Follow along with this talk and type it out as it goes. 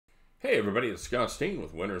Hey everybody, it's Scott Steen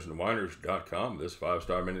with winnersandwhiners.com. This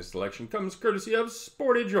 5-star minute selection comes courtesy of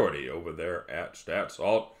Sporty Jordy over there at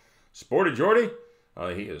StatSalt. Sporty Jordy,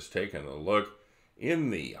 he has taken a look in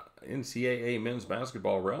the NCAA men's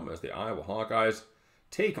basketball realm as the Iowa Hawkeyes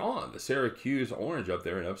take on the Syracuse Orange up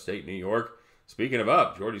there in upstate New York. Speaking of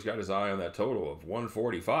up, Jordy's got his eye on that total of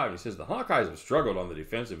 145. He says the Hawkeyes have struggled on the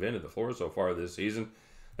defensive end of the floor so far this season.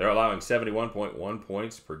 They're allowing 71.1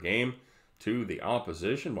 points per game to the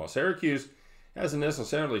opposition, while Syracuse hasn't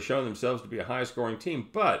necessarily shown themselves to be a high-scoring team,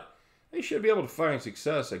 but they should be able to find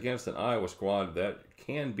success against an Iowa squad that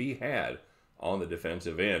can be had on the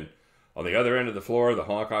defensive end. On the other end of the floor, the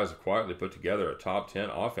Hawkeyes have quietly put together a top 10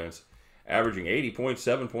 offense, averaging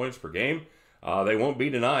 80.7 points per game. They won't be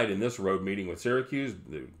denied in this road meeting with Syracuse,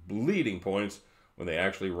 the bleeding points when they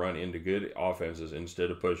actually run into good offenses instead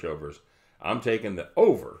of pushovers. I'm taking the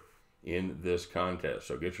over in this contest.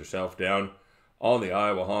 So get yourself down on the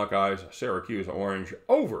Iowa Hawkeyes, Syracuse Orange,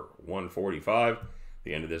 over 145. At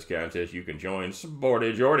the end of this contest, you can join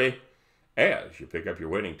Sporty Jordy as you pick up your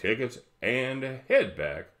winning tickets and head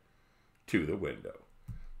back to the window.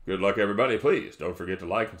 Good luck, everybody. Please don't forget to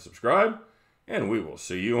like and subscribe, and we will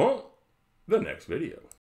see you on the next video.